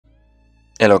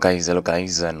Hello guys,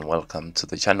 and welcome to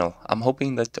the channel. I'm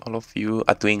hoping that all of you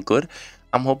are doing good.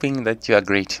 I'm hoping that you are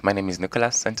great. My name is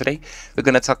Nicholas, and today we're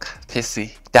gonna talk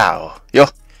Percy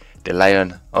the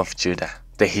Lion of Judah,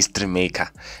 the history maker,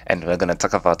 and we're gonna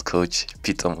talk about Coach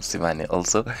Pitso Mosimane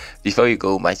also. Before we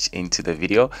go much into the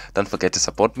video, don't forget to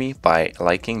support me by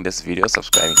liking this video,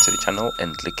 subscribing to the channel,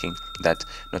 and clicking that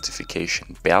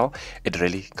notification bell. It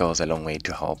really goes a long way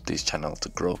to help this channel to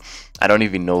grow. I don't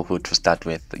even know who to start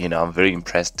with. I'm very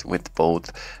impressed with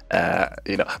both.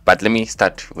 But let me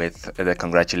start with the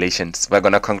congratulations. We're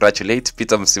gonna congratulate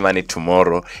Pitso Mosimane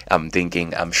tomorrow.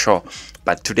 I'm sure,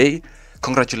 but today,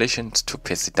 congratulations to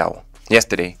Percy.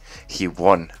 Yesterday, he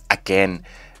won again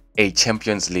a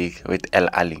Champions League with Al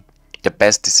Ahly. The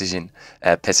best decision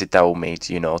Percy made,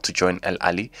 to join Al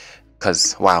Ahly,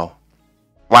 because wow,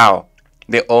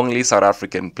 the only South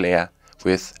African player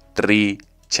with 3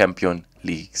 Champion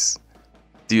Leagues.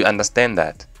 Do you understand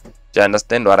that? Do you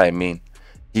understand what I mean?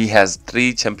 He has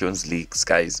 3 Champions Leagues,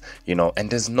 guys, and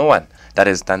there's no one that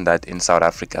has done that in South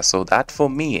Africa. So that, for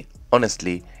me,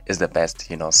 honestly, is the best,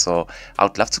 so I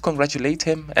would love to congratulate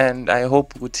him, and I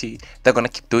hope they're gonna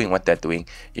keep doing what they're doing.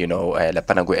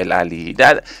 Lapanago El Ali,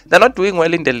 they're not doing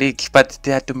well in the league, but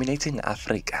they are dominating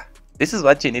Africa. This is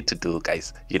what you need to do,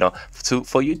 guys.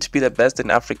 For you to be the best in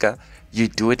Africa, you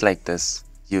do it like this.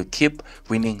 You keep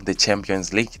winning the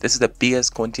Champions League. This is the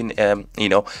biggest continent,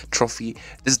 trophy.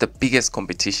 This is the biggest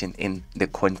competition in the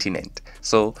continent.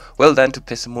 So well done to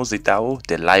Percy Mosimane,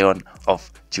 the Lion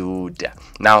of Judah.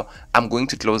 Now I'm going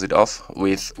to close it off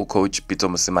with Coach Pitso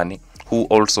Mosimane, who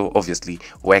also obviously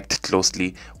worked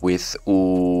closely with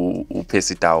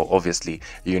Percy. Obviously,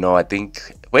 I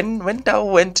think when Tao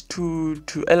went to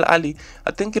Al Ahly,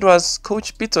 I think it was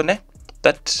Coach Pitso,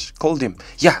 that called him.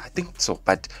 Yeah, I think so.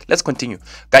 But let's continue,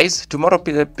 guys. Tomorrow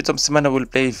Pitso Mosimane will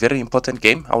play a very important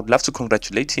game. I would love to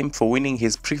congratulate him for winning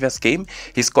his previous game.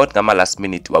 He scored Gama last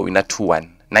minute, a winner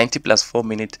 2-1. 90 plus 4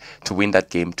 minutes to win that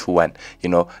game 2-1,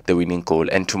 the winning goal.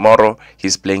 And tomorrow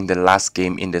he's playing the last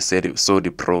game in the Saudi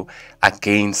Pro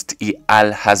against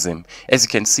Al Hazim. As you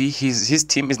can see, his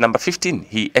team is number 15.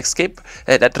 He escaped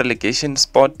that relegation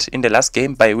spot in the last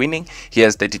game by winning. He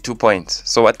has 32 points.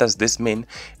 So what does this mean?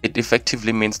 It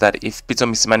effectively means that if Pitso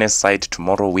Mosimane's side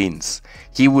tomorrow wins,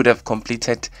 he would have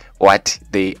completed what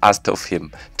they asked of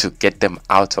him to get them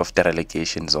out of the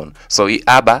relegation zone. So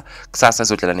Aba Kusasa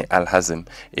Zotlani Al Hazim,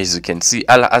 as you can see,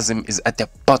 Al Hazim is at the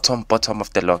bottom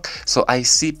of the log. So I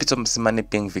see Pitso Mosimane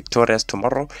being victorious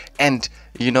tomorrow, and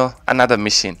another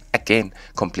mission again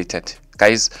completed.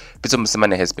 Guys, Pitso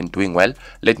Mosimane has been doing well.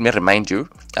 Let me remind you,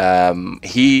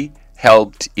 he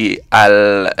helped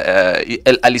Al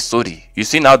Ahly Saudi. You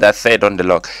see, now they're third on the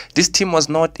log. This team was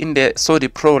not in the Saudi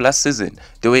Pro last season.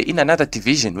 They were in another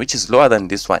division which is lower than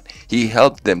this one. He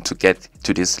helped them to get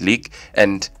to this league,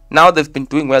 and now they've been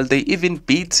doing well. They even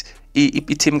beat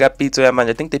Pitso.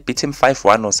 I think they beat him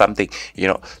 5-1 or something,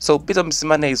 So Pitso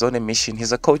Mosimane is on a mission.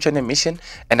 He's a coach on a mission,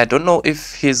 and I don't know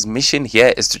if his mission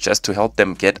here is to help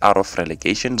them get out of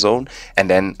relegation zone, and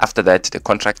then after that the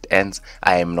contract ends.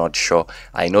 I am not sure.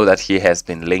 I know that he has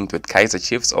been linked with Kaizer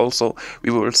Chiefs also.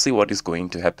 We will see what is going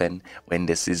to happen when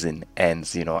the season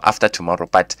ends, after tomorrow.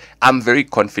 But I'm very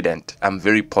confident. I'm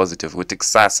very positive. With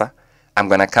Iksasa, I'm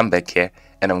gonna come back here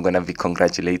and I'm gonna be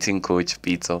congratulating Coach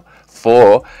Pitso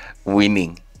for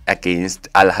winning against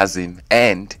Al Hazim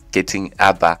and getting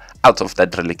Abba out of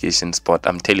that relegation spot.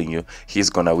 I'm telling you, he's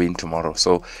gonna win tomorrow.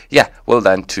 So yeah, well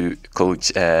done to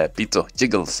Coach Pitso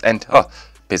Jiggles. And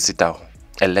Percy,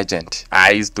 a legend.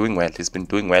 He's doing well. He's been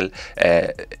doing well.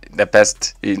 The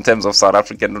best in terms of South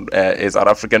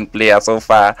African player so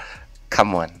far.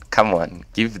 Come on,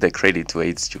 give the credit where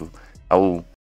it's due.